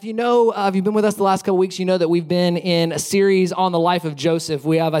If you've been with us the last couple weeks, you know that we've been in a series on the life of Joseph.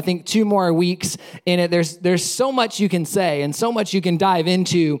 We have, I think, 2 more weeks in it. There's so much you can say and so much you can dive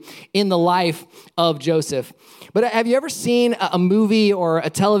into in the life of Joseph. But have you ever seen a movie or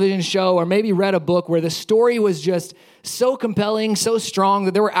a television show or maybe read a book where the story was just so compelling, so strong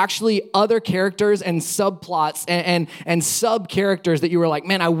that there were actually other characters and subplots and sub-characters that you were like,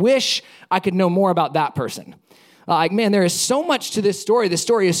 man, I wish I could know more about that person. There is so much to this story. This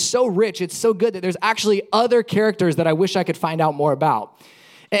story is so rich. It's so good that there's actually other characters that I wish I could find out more about.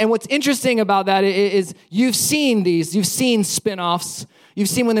 And what's interesting about that is you've seen these. You've seen spinoffs. You've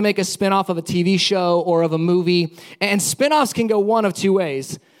seen when they make a spinoff of a TV show or of a movie. And spinoffs can go one of 2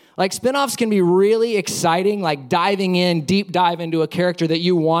 ways. Like spinoffs can be really exciting, like diving in, deep dive into a character that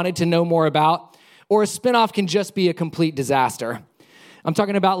you wanted to know more about. Or a spinoff can just be a complete disaster. I'm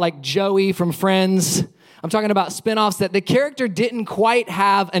talking about like Joey from Friends. I'm talking about spinoffs that the character didn't quite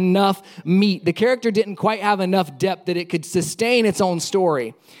have enough meat. The character didn't quite have enough depth that it could sustain its own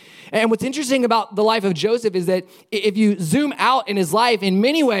story. And what's interesting about the life of Joseph is that if you zoom out in his life, in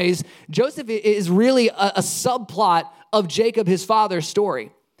many ways, Joseph is really a subplot of Jacob, his father's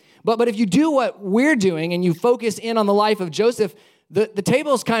story. But if you do what we're doing and you focus in on the life of Joseph, the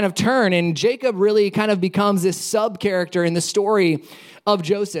tables kind of turn and Jacob really kind of becomes this sub-character in the story of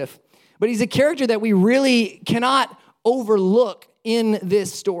Joseph. But he's a character that we really cannot overlook in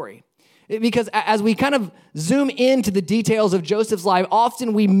this story. Because as we kind of zoom into the details of Joseph's life,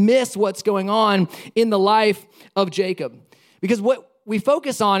 often we miss what's going on in the life of Jacob. Because what we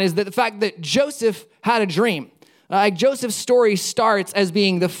focus on is that the fact that Joseph had a dream. Joseph's story starts as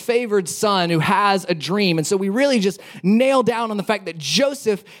being the favored son who has a dream. And so we really just nail down on the fact that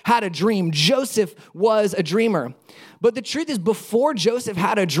Joseph had a dream. Joseph was a dreamer. But the truth is, before Joseph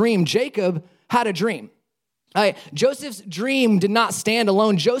had a dream, Jacob had a dream. Joseph's dream did not stand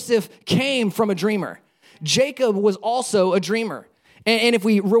alone. Joseph came from a dreamer. Jacob was also a dreamer. And if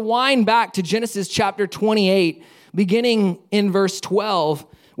we rewind back to Genesis chapter 28, beginning in verse 12,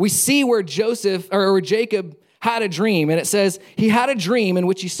 we see where Jacob had a dream. And it says, he had a dream in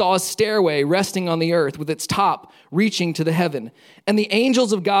which he saw a stairway resting on the earth with its top reaching to the heaven. And the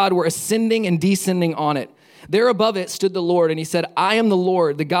angels of God were ascending and descending on it. There above it stood the Lord, and he said, I am the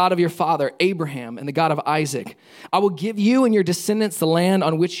Lord, the God of your father, Abraham, and the God of Isaac. I will give you and your descendants the land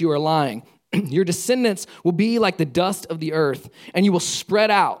on which you are lying. Your descendants will be like the dust of the earth, and you will spread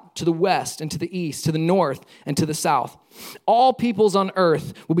out to the west and to the east, to the north and to the south. All peoples on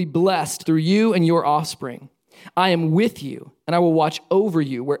earth will be blessed through you and your offspring. I am with you, and I will watch over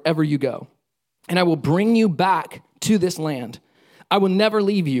you wherever you go, and I will bring you back to this land. I will never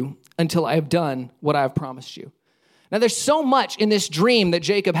leave you until I have done what I have promised you. Now, there's so much in this dream that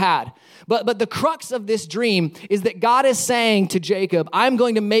Jacob had, but the crux of this dream is that God is saying to Jacob, I'm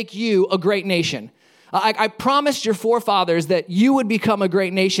going to make you a great nation. I promised your forefathers that you would become a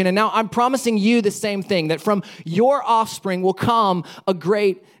great nation, and now I'm promising you the same thing, that from your offspring will come a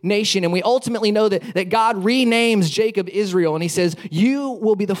great nation. And we ultimately know that God renames Jacob Israel, and he says, you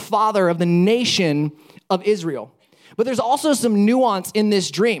will be the father of the nation of Israel. But there's also some nuance in this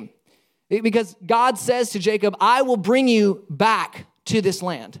dream, because God says to Jacob, I will bring you back to this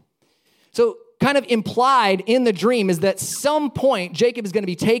land. So kind of implied in the dream is that some point Jacob is going to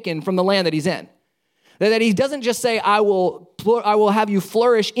be taken from the land that he's in. That he doesn't just say, I will have you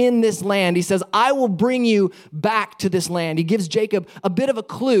flourish in this land. He says, I will bring you back to this land. He gives Jacob a bit of a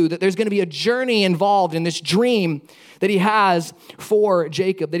clue that there's going to be a journey involved in this dream that he has for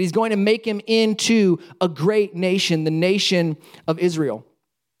Jacob, that he's going to make him into a great nation, the nation of Israel.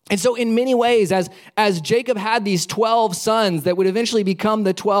 And so in many ways, as Jacob had these 12 sons that would eventually become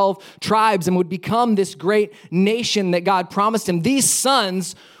the 12 tribes and would become this great nation that God promised him, these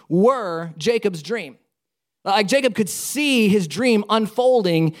sons were Jacob's dream. Like Jacob could see his dream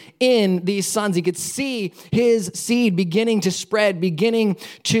unfolding in these sons. He could see his seed beginning to spread, beginning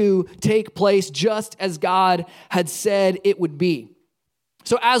to take place just as God had said it would be.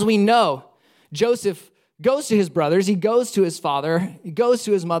 So as we know, Joseph goes to his brothers, he goes to his father, he goes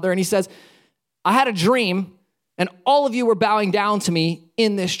to his mother, and he says, I had a dream, and all of you were bowing down to me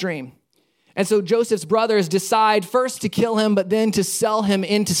in this dream. And so Joseph's brothers decide first to kill him, but then to sell him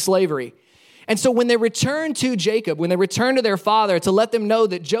into slavery. And so when they return to Jacob, when they return to their father to let them know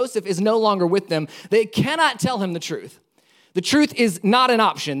that Joseph is no longer with them, they cannot tell him the truth. The truth is not an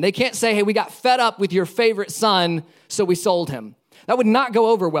option. They can't say, hey, we got fed up with your favorite son, so we sold him. That would not go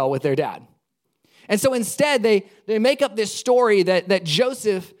over well with their dad. And so instead, they make up this story that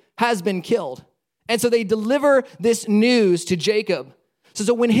Joseph has been killed. And so they deliver this news to Jacob.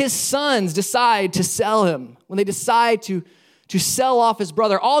 So when his sons decide to sell him, when they decide to to sell off his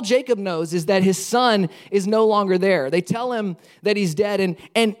brother. All Jacob knows is that his son is no longer there. They tell him that he's dead.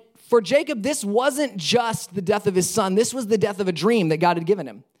 And for Jacob, this wasn't just the death of his son. This was the death of a dream that God had given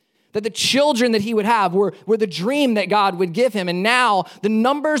him. That the children that he would have were the dream that God would give him. And now the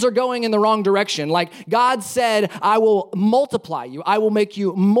numbers are going in the wrong direction. Like God said, I will multiply you. I will make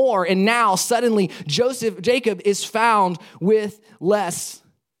you more. And now suddenly Jacob is found with less.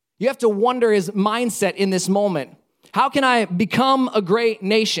 You have to wonder his mindset in this moment. How can I become a great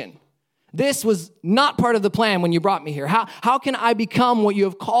nation? This was not part of the plan when you brought me here. How can I become what you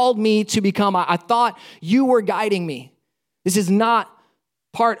have called me to become? I thought you were guiding me. This is not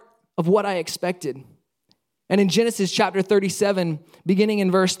part of what I expected. And in Genesis chapter 37, beginning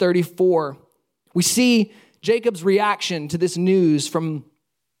in verse 34, we see Jacob's reaction to this news from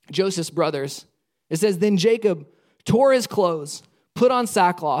Joseph's brothers. It says, then Jacob tore his clothes, put on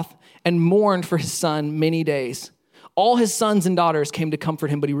sackcloth, and mourned for his son many days. All his sons and daughters came to comfort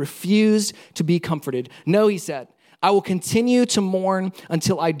him, but he refused to be comforted. No, he said, I will continue to mourn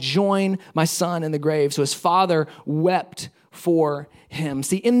until I join my son in the grave. So his father wept for him.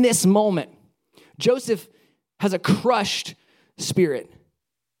 See, in this moment, Joseph has a crushed spirit.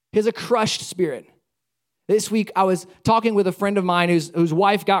 He has a crushed spirit. This week, I was talking with a friend of mine whose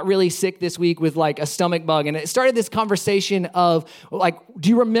wife got really sick this week with like a stomach bug. And it started this conversation of like, do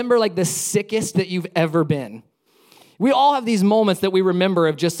you remember like the sickest that you've ever been? We all have these moments that we remember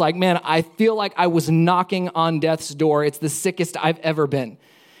of just like, man, I feel like I was knocking on death's door. It's the sickest I've ever been.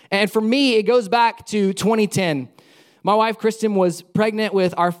 And for me, it goes back to 2010. My wife, Kristen, was pregnant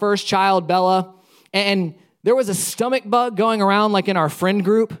with our first child, Bella. And there was a stomach bug going around like in our friend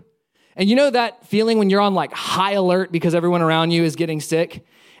group. And you know that feeling when you're on like high alert because everyone around you is getting sick?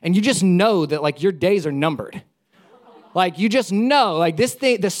 And you just know that like your days are numbered. Like you just know like this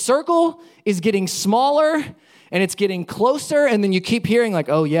thing, the circle is getting smaller and it's getting closer, and then you keep hearing like,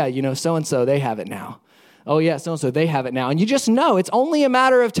 oh yeah, you know, so-and-so, they have it now. Oh yeah, so-and-so, they have it now. And you just know it's only a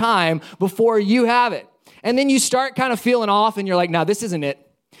matter of time before you have it. And then you start kind of feeling off, and you're like, no, this isn't it.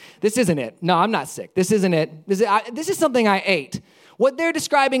 This isn't it. No, I'm not sick. This isn't it. This is something I ate. What they're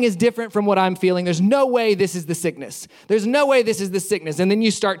describing is different from what I'm feeling. There's no way this is the sickness. There's no way this is the sickness. And then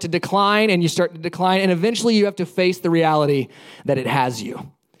you start to decline, and eventually you have to face the reality that it has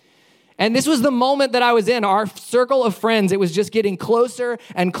you. And this was the moment that I was in. Our circle of friends, it was just getting closer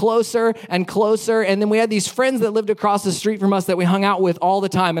and closer and closer. And then we had these friends that lived across the street from us that we hung out with all the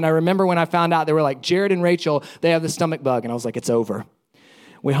time. And I remember when I found out, they were like, Jared and Rachel, they have the stomach bug. And I was like, it's over.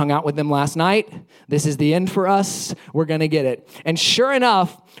 We hung out with them last night. This is the end for us. We're going to get it. And sure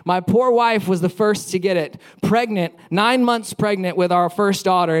enough, my poor wife was the first to get it. Pregnant, 9 months pregnant with our first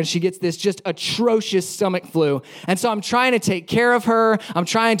daughter. And she gets this just atrocious stomach flu. And so I'm trying to take care of her. I'm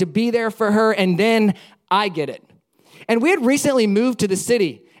trying to be there for her. And then I get it. And we had recently moved to the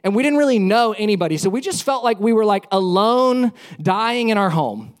city. And we didn't really know anybody. So we just felt like we were like alone, dying in our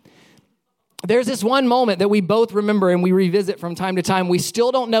home. There's this one moment that we both remember and we revisit from time to time. We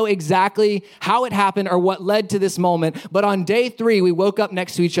still don't know exactly how it happened or what led to this moment. But on day 3, we woke up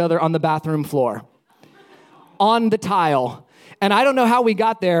next to each other on the bathroom floor, on the tile. And I don't know how we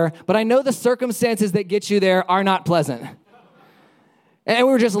got there, but I know the circumstances that get you there are not pleasant. And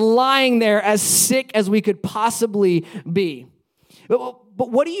we were just lying there as sick as we could possibly be. But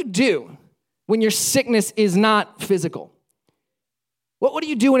what do you do when your sickness is not physical? What do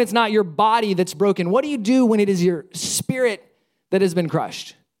you do when it's not your body that's broken? What do you do when it is your spirit that has been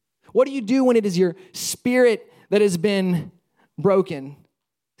crushed? What do you do when it is your spirit that has been broken?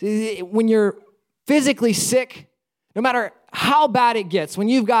 When you're physically sick, no matter how bad it gets, when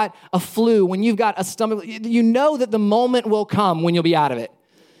you've got a flu, when you've got a stomach, you know that the moment will come when you'll be out of it.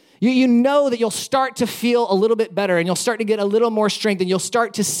 You know that you'll start to feel a little bit better and you'll start to get a little more strength and you'll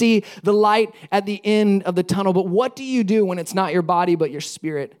start to see the light at the end of the tunnel. But what do you do when it's not your body but your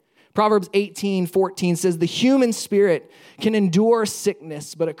spirit? Proverbs 18:14 says, the human spirit can endure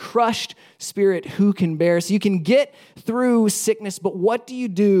sickness, but a crushed spirit who can bear? So you can get through sickness, but what do you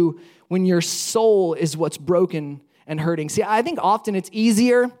do when your soul is what's broken and hurting? See, I think often it's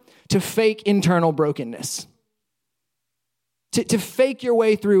easier to fake internal brokenness. To fake your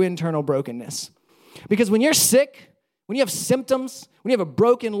way through internal brokenness. Because when you're sick, when you have symptoms, when you have a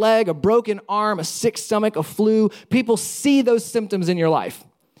broken leg, a broken arm, a sick stomach, a flu, people see those symptoms in your life.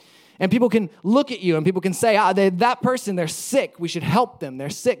 And people can look at you and people can say, that person, they're sick. We should help them. They're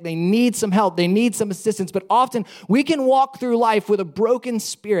sick. They need some help. They need some assistance. But often we can walk through life with a broken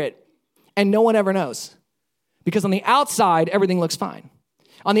spirit and no one ever knows. Because on the outside, everything looks fine.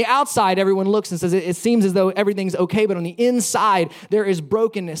 On the outside, everyone looks and says, it seems as though everything's okay, but on the inside, there is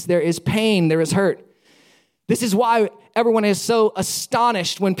brokenness, there is pain, there is hurt. This is why everyone is so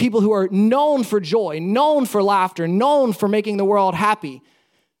astonished when people who are known for joy, known for laughter, known for making the world happy,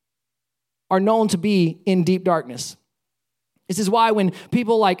 are known to be in deep darkness. This is why when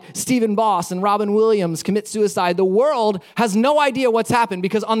people like Stephen Boss and Robin Williams commit suicide, the world has no idea what's happened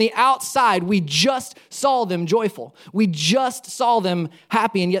because on the outside, we just saw them joyful. We just saw them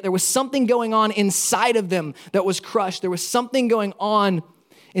happy, and yet there was something going on inside of them that was crushed. There was something going on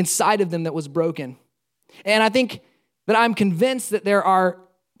inside of them that was broken. And I think that I'm convinced that there are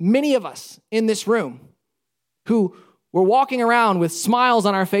many of us in this room who we're walking around with smiles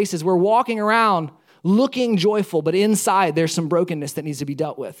on our faces. We're walking around looking joyful, but inside there's some brokenness that needs to be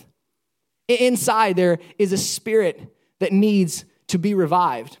dealt with. Inside there is a spirit that needs to be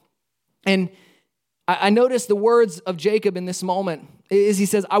revived. And I notice the words of Jacob in this moment is he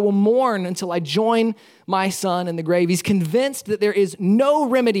says, I will mourn until I join my son in the grave. He's convinced that there is no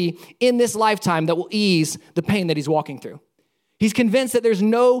remedy in this lifetime that will ease the pain that he's walking through. He's convinced that there's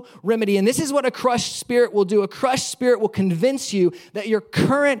no remedy. And this is what a crushed spirit will do. A crushed spirit will convince you that your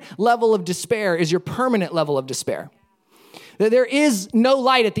current level of despair is your permanent level of despair. That there is no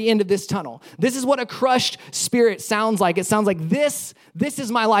light at the end of this tunnel. This is what a crushed spirit sounds like. It sounds like this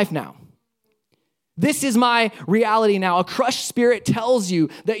is my life now. This is my reality now. A crushed spirit tells you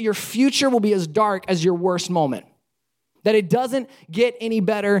that your future will be as dark as your worst moment. That it doesn't get any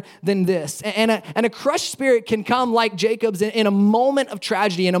better than this. And a crushed spirit can come like Jacob's in a moment of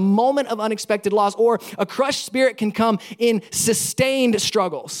tragedy, in a moment of unexpected loss, or a crushed spirit can come in sustained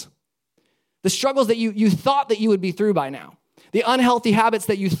struggles. The struggles that you thought that you would be through by now. The unhealthy habits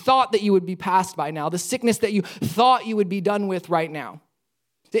that you thought that you would be past by now. The sickness that you thought you would be done with right now.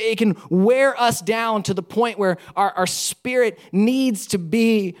 It can wear us down to the point where our spirit needs to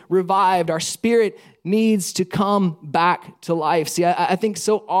be revived. Our spirit needs to come back to life. See, I think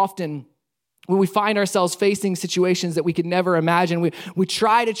so often when we find ourselves facing situations that we could never imagine, we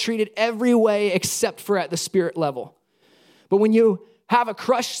try to treat it every way except for at the spirit level. But when you have a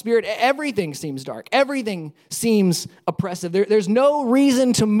crushed spirit, everything seems dark. Everything seems oppressive. There's no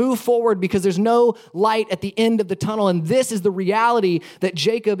reason to move forward because there's no light at the end of the tunnel. And this is the reality that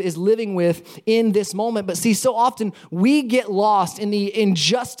Jacob is living with in this moment. But see, so often we get lost in the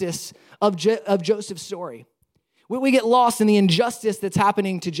injustice of Joseph's story. We get lost in the injustice that's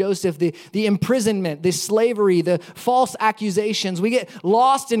happening to Joseph, the imprisonment, the slavery, the false accusations. We get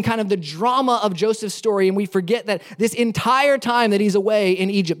lost in kind of the drama of Joseph's story, and we forget that this entire time that he's away in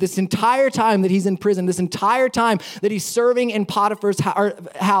Egypt, this entire time that he's in prison, this entire time that he's serving in Potiphar's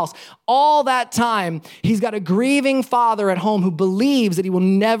house, all that time, he's got a grieving father at home who believes that he will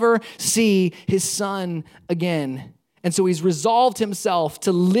never see his son again. And so he's resolved himself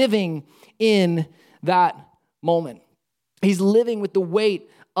to living in that moment. He's living with the weight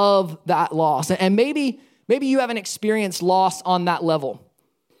of that loss. And maybe you haven't experienced loss on that level.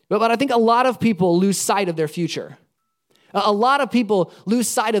 But I think a lot of people lose sight of their future. A lot of people lose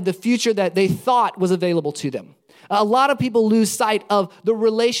sight of the future that they thought was available to them. A lot of people lose sight of the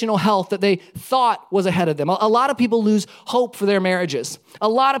relational health that they thought was ahead of them. A lot of people lose hope for their marriages. A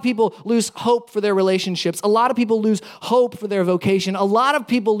lot of people lose hope for their relationships. A lot of people lose hope for their vocation. A lot of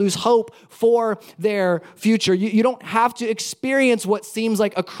people lose hope for their future. You don't have to experience what seems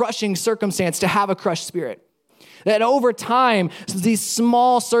like a crushing circumstance to have a crushed spirit. That over time, these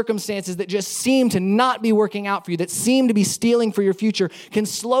small circumstances that just seem to not be working out for you, that seem to be stealing for your future, can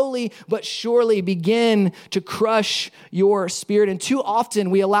slowly but surely begin to crush your spirit. And too often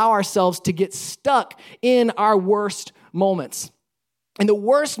we allow ourselves to get stuck in our worst moments. And the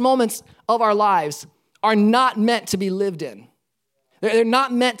worst moments of our lives are not meant to be lived in. They're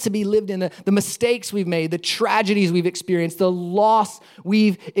not meant to be lived in. The mistakes we've made, the tragedies we've experienced, the loss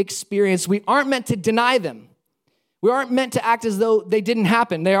we've experienced, we aren't meant to deny them. We aren't meant to act as though they didn't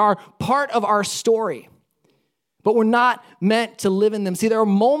happen. They are part of our story, but we're not meant to live in them. See, there are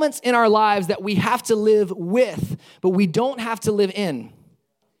moments in our lives that we have to live with, but we don't have to live in.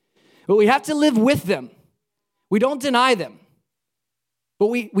 But we have to live with them. We don't deny them, but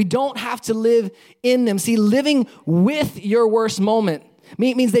we don't have to live in them. See, living with your worst moment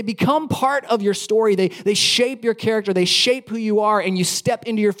means they become part of your story. They shape your character. They shape who you are, and you step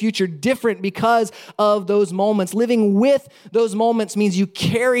into your future different because of those moments. Living with those moments means you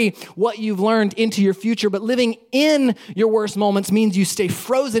carry what you've learned into your future, but living in your worst moments means you stay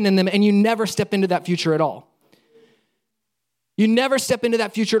frozen in them and you never step into that future at all. You never step into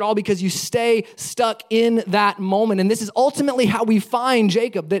that future at all because you stay stuck in that moment. And this is ultimately how we find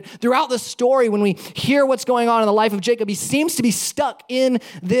Jacob, that throughout the story, when we hear what's going on in the life of Jacob, he seems to be stuck in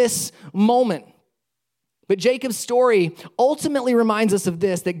this moment. But Jacob's story ultimately reminds us of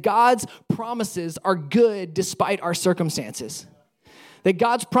this, that God's promises are good despite our circumstances. That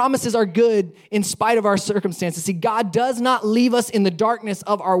God's promises are good in spite of our circumstances. See, God does not leave us in the darkness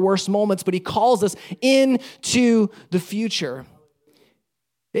of our worst moments, but he calls us into the future.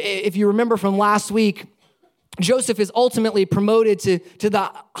 If you remember from last week, Joseph is ultimately promoted to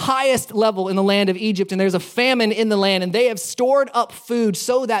the highest level in the land of Egypt, and there's a famine in the land, and they have stored up food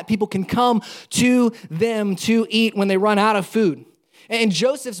so that people can come to them to eat when they run out of food. And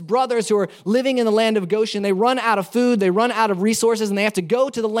Joseph's brothers who are living in the land of Goshen, they run out of food, they run out of resources, and they have to go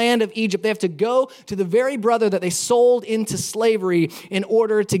to the land of Egypt. They have to go to the very brother that they sold into slavery in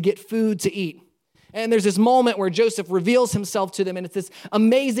order to get food to eat. And there's this moment where Joseph reveals himself to them, and it's this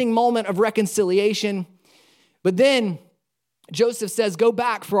amazing moment of reconciliation. But then Joseph says, go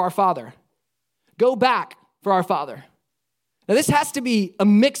back for our father. Go back for our father. Now this has to be a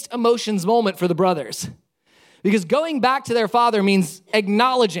mixed emotions moment for the brothers, because going back to their father means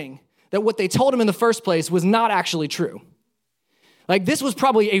acknowledging that what they told him in the first place was not actually true. Like this was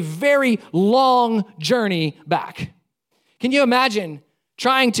probably a very long journey back. Can you imagine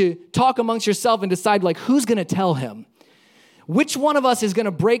trying to talk amongst yourself and decide like who's going to tell him? Which one of us is going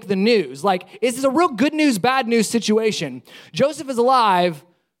to break the news? Like, is this a real good news, bad news situation? Joseph is alive.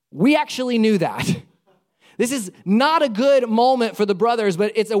 We actually knew that. This is not a good moment for the brothers,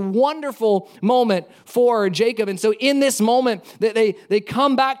 but it's a wonderful moment for Jacob. And so in this moment, they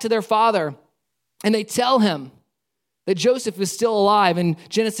come back to their father and they tell him that Joseph is still alive. In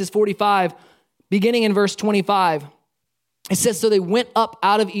Genesis 45, beginning in verse 25, it says, so they went up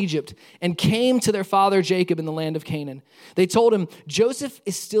out of Egypt and came to their father Jacob in the land of Canaan. They told him, Joseph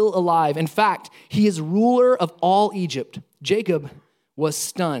is still alive. In fact, he is ruler of all Egypt. Jacob was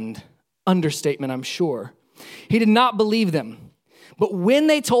stunned. Understatement, I'm sure. He did not believe them. But when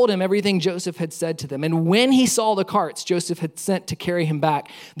they told him everything Joseph had said to them, and when he saw the carts Joseph had sent to carry him back,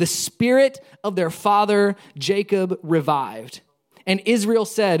 the spirit of their father Jacob revived. And Israel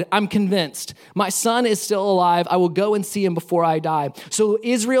said, I'm convinced. My son is still alive. I will go and see him before I die. So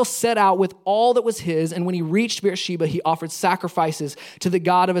Israel set out with all that was his. And when he reached Beersheba, he offered sacrifices to the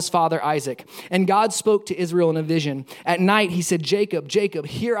God of his father Isaac. And God spoke to Israel in a vision. At night, he said, Jacob, Jacob,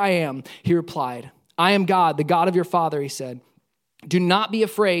 here I am. He replied, I am God, the God of your father, he said. Do not be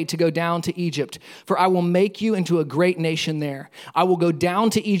afraid to go down to Egypt, for I will make you into a great nation there. I will go down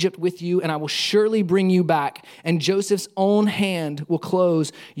to Egypt with you, and I will surely bring you back, and Joseph's own hand will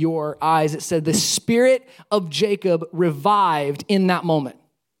close your eyes. It said the spirit of Jacob revived in that moment.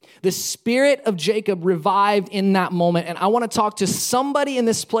 The spirit of Jacob revived in that moment. And I want to talk to somebody in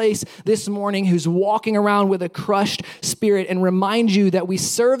this place this morning who's walking around with a crushed spirit and remind you that we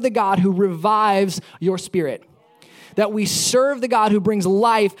serve the God who revives your spirit. That we serve the God who brings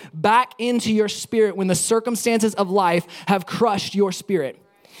life back into your spirit when the circumstances of life have crushed your spirit.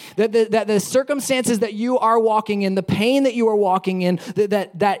 That the circumstances that you are walking in, the pain that you are walking in,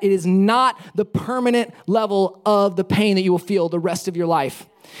 that it is not the permanent level of the pain that you will feel the rest of your life.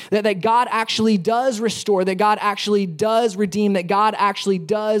 That God actually does restore, that God actually does redeem, that God actually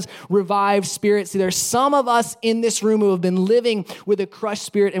does revive spirits. See, there's some of us in this room who have been living with a crushed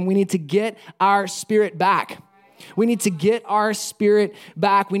spirit, and we need to get our spirit back. We need to get our spirit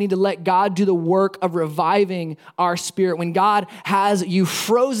back. We need to let God do the work of reviving our spirit. When God has you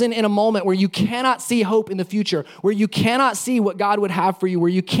frozen in a moment where you cannot see hope in the future, where you cannot see what God would have for you, where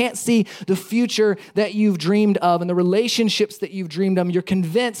you can't see the future that you've dreamed of and the relationships that you've dreamed of, you're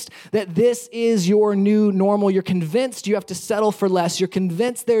convinced that this is your new normal. You're convinced you have to settle for less. You're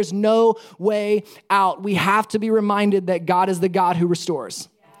convinced there's no way out. We have to be reminded that God is the God who restores.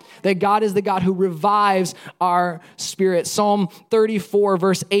 That God is the God who revives our spirit. Psalm 34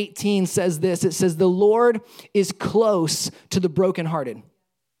 verse 18 says this. It says, the Lord is close to the brokenhearted.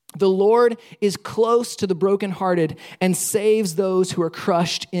 The Lord is close to the brokenhearted and saves those who are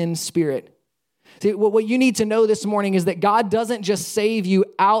crushed in spirit. See, what you need to know this morning is that God doesn't just save you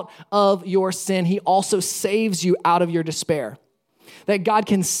out of your sin. He also saves you out of your despair. That God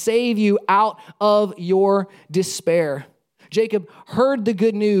can save you out of your despair. Jacob heard the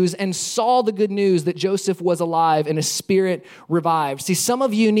good news and saw the good news that Joseph was alive and his spirit revived. See, some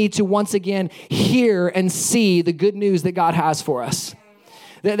of you need to once again hear and see the good news that God has for us.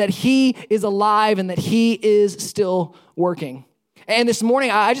 That he is alive and that he is still working. And this morning,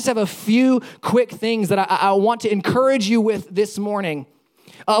 I just have a few quick things that I want to encourage you with this morning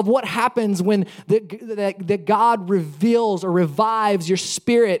of what happens when that God reveals or revives your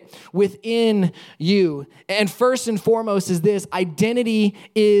spirit within you. And first and foremost is this: identity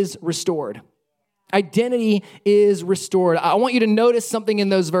is restored. Identity is restored. I want you to notice something in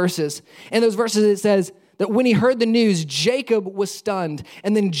those verses. In those verses, it says that when he heard the news, Jacob was stunned,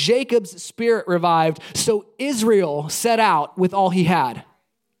 and then Jacob's spirit revived, so Israel set out with all he had.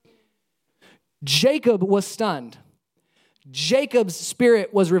 Jacob was stunned. Jacob's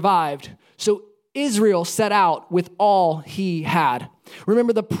spirit was revived, so Israel set out with all he had.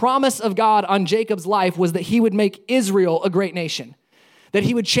 Remember, the promise of God on Jacob's life was that he would make Israel a great nation, that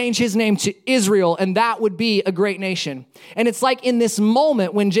he would change his name to Israel, and that would be a great nation. And it's like in this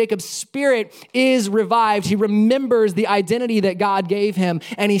moment when Jacob's spirit is revived, he remembers the identity that God gave him,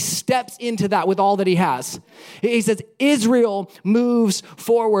 and he steps into that with all that he has. He says, Israel moves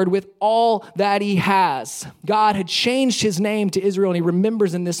forward with all that he has. God had changed his name to Israel, and he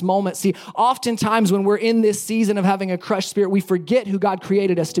remembers in this moment. See, oftentimes when we're in this season of having a crushed spirit, we forget who God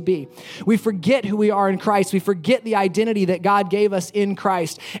created us to be. We forget who we are in Christ. We forget the identity that God gave us in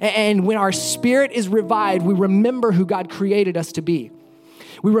Christ. And when our spirit is revived, we remember who God created us to be.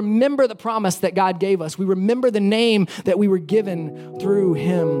 We remember the promise that God gave us. We remember the name that we were given through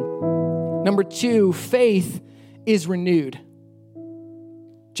him. Number 2, faith is renewed.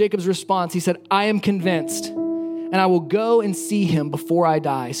 Jacob's response, he said, I am convinced, and I will go and see him before I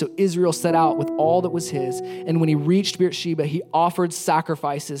die. So Israel set out with all that was his. And when he reached Beersheba, he offered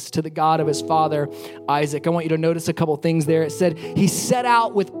sacrifices to the God of his father, Isaac. I want you to notice a couple things there. It said, he set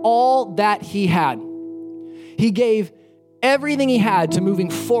out with all that he had. He gave everything he had to moving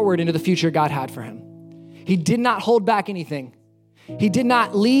forward into the future God had for him. He did not hold back anything. He did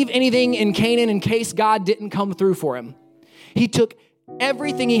not leave anything in Canaan in case God didn't come through for him. He took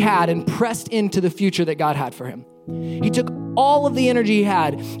everything he had and pressed into the future that God had for him. He took all of the energy he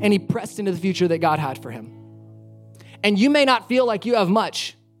had and he pressed into the future that God had for him. And you may not feel like you have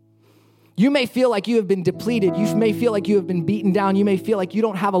much. You may feel like you have been depleted. You may feel like you have been beaten down. You may feel like you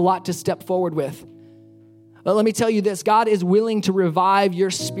don't have a lot to step forward with. But let me tell you this, God is willing to revive your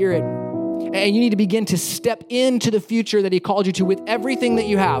spirit. And you need to begin to step into the future that he called you to with everything that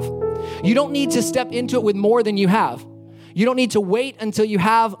you have. You don't need to step into it with more than you have. You don't need to wait until you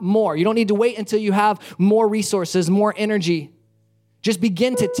have more. You don't need to wait until you have more resources, more energy. Just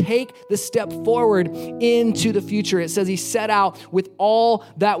begin to take the step forward into the future. It says he set out with all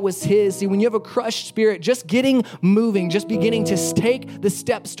that was his. See, when you have a crushed spirit, just getting moving, just beginning to take the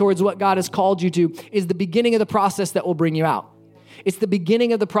steps towards what God has called you to is the beginning of the process that will bring you out. It's the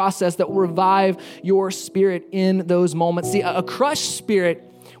beginning of the process that will revive your spirit in those moments. See, a crushed spirit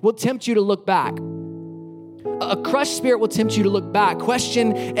will tempt you to look back. A crushed spirit will tempt you to look back,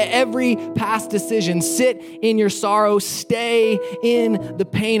 question every past decision, sit in your sorrow, stay in the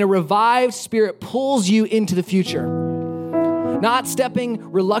pain. A revived spirit pulls you into the future. Not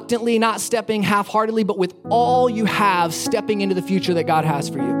stepping reluctantly, not stepping half-heartedly, but with all you have, stepping into the future that God has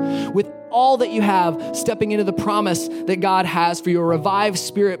for you. With all that you have, stepping into the promise that God has for you. A revived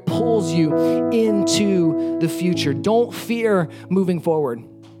spirit pulls you into the future. Don't fear moving forward.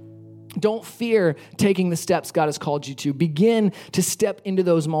 Don't fear taking the steps God has called you to. Begin to step into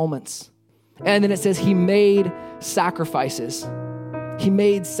those moments. And then it says he made sacrifices. He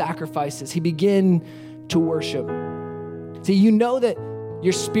made sacrifices. He began to worship. See, you know that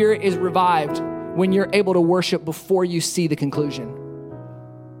your spirit is revived when you're able to worship before you see the conclusion.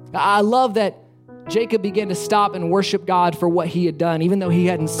 I love that Jacob began to stop and worship God for what he had done, even though he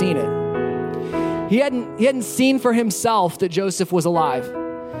hadn't seen it. He hadn't seen for himself that Joseph was alive.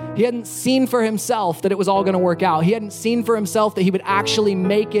 He hadn't seen for himself that it was all going to work out. He hadn't seen for himself that he would actually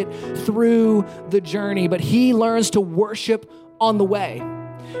make it through the journey, but he learns to worship on the way.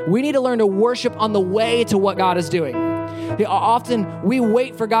 We need to learn to worship on the way to what God is doing. Often we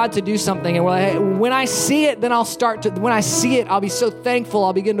wait for God to do something and we're like, hey, when I see it, then when I see it, I'll be so thankful,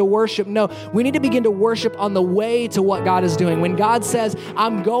 I'll begin to worship. No, we need to begin to worship on the way to what God is doing. When God says,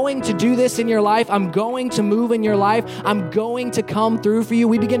 I'm going to do this in your life, I'm going to move in your life, I'm going to come through for you,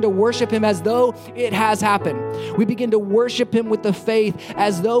 we begin to worship him as though it has happened. We begin to worship him with the faith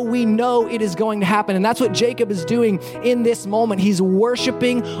as though we know it is going to happen. And that's what Jacob is doing in this moment. He's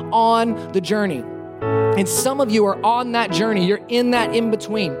worshiping on the journey. And some of you are on that journey. You're in that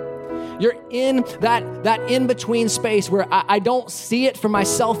in-between. You're in that in-between space where I don't see it for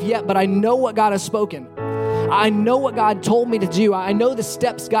myself yet, but I know what God has spoken. I know what God told me to do. I know the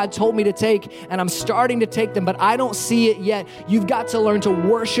steps God told me to take, and I'm starting to take them, but I don't see it yet. You've got to learn to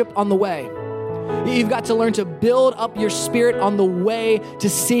worship on the way. You've got to learn to build up your spirit on the way to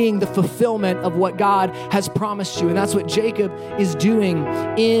seeing the fulfillment of what God has promised you. And that's what Jacob is doing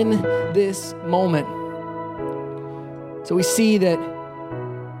in this moment. So we see that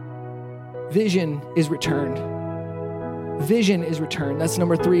vision is returned. Vision is returned. That's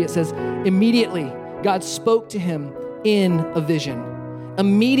number 3. It says, immediately God spoke to him in a vision.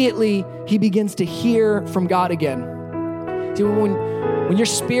 immediately he begins to hear from God again. See, when your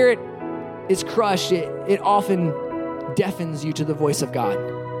spirit is crushed, it often deafens you to the voice of God.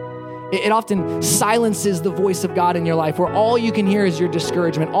 It often silences the voice of God in your life, where all you can hear is your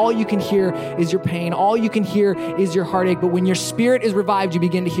discouragement. All you can hear is your pain. All you can hear is your heartache. But when your spirit is revived, you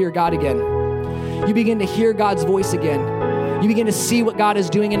begin to hear God again. You begin to hear God's voice again. You begin to see what God is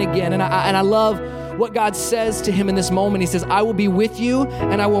doing again. And I love what God says to him in this moment. He says, I will be with you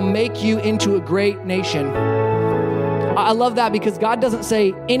and I will make you into a great nation. I love that because God doesn't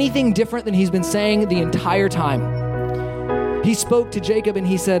say anything different than he's been saying the entire time. He spoke to Jacob and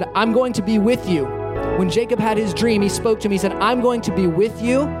he said, I'm going to be with you. When Jacob had his dream, he spoke to him. He said, I'm going to be with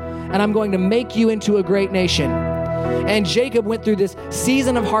you and I'm going to make you into a great nation. And Jacob went through this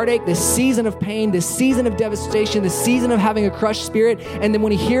season of heartache, this season of pain, this season of devastation, this season of having a crushed spirit. And then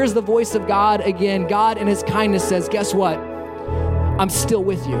when he hears the voice of God again, God in his kindness says, guess what? I'm still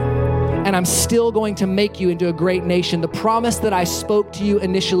with you. And I'm still going to make you into a great nation. The promise that I spoke to you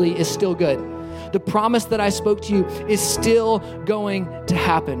initially is still good. The promise that I spoke to you is still going to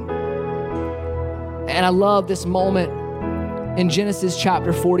happen. And I love this moment in Genesis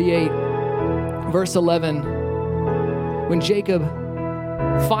chapter 48, verse 11, when Jacob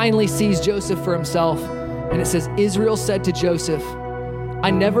finally sees Joseph for himself. And it says, Israel said to Joseph, I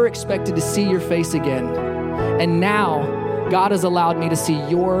never expected to see your face again. And now God has allowed me to see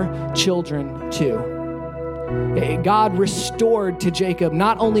your children too. God restored to Jacob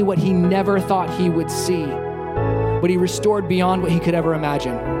not only what he never thought he would see, but he restored beyond what he could ever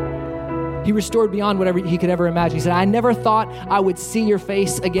imagine. He restored beyond whatever he could ever imagine. He said, I never thought I would see your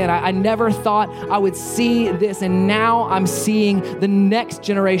face again. I never thought I would see this. And now I'm seeing the next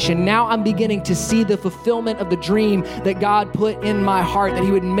generation. Now I'm beginning to see the fulfillment of the dream that God put in my heart, that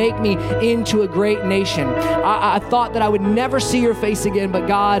he would make me into a great nation. I thought that I would never see your face again, but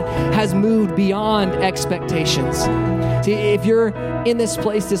God has moved beyond expectations. See, if you're in this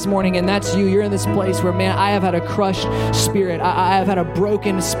place this morning and that's you, you're in this place where, man, I have had a crushed spirit. I have had a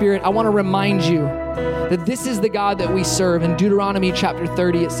broken spirit. I want to remind you that this is the God that we serve. In Deuteronomy chapter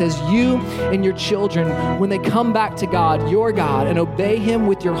 30, it says, you and your children, when they come back to God, your God, and obey him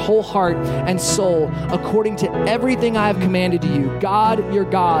with your whole heart and soul, according to everything I have commanded to you, God, your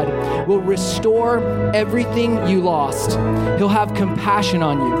God, will restore everything you lost. He'll have compassion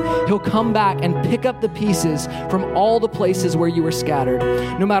on you. He'll come back and pick up the pieces from all the places where you were scattered.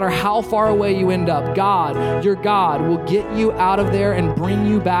 No matter how far away you end up, God, your God, will get you out of there and bring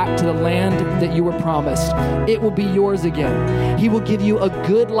you back to the land that you were promised. It will be yours again. He will give you a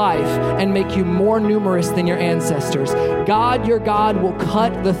good life and make you more numerous than your ancestors. God, your God, will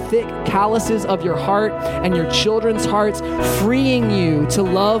cut the thick calluses of your heart and your children's hearts, freeing you to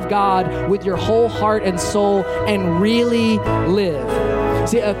love God with your whole heart and soul and really live.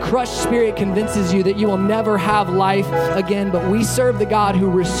 See, a crushed spirit convinces you that you will never have life again, but we serve the God who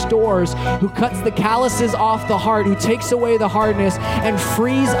restores, who cuts the calluses off the heart, who takes away the hardness and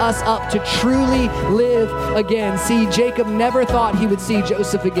frees us up to truly live again. See, Jacob never thought he would see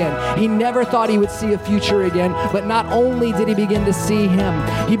Joseph again. He never thought he would see a future again, but not only did he begin to see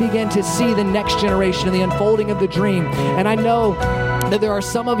him, he began to see the next generation and the unfolding of the dream. And I know that there are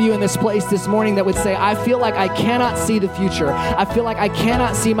some of you in this place this morning that would say, I feel like I cannot see the future. I feel like I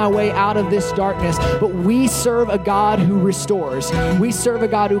cannot see my way out of this darkness. But we serve a God who restores. We serve a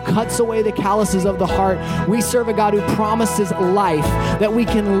God who cuts away the calluses of the heart. We serve a God who promises life, that we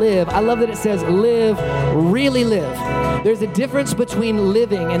can live. I love that it says live, really live. There's a difference between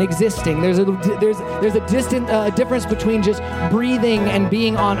living and existing. There's a distant difference between just breathing and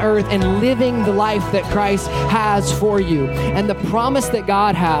being on earth and living the life that Christ has for you. And the promise that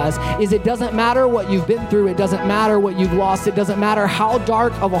God has is it doesn't matter what you've been through. It doesn't matter what you've lost. It doesn't matter how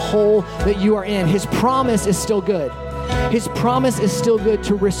dark of a hole that you are in. His promise is still good. His promise is still good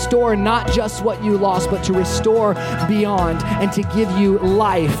to restore not just what you lost, but to restore beyond and to give you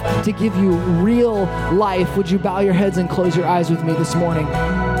life, to give you real life. Would you bow your heads and close your eyes with me this morning?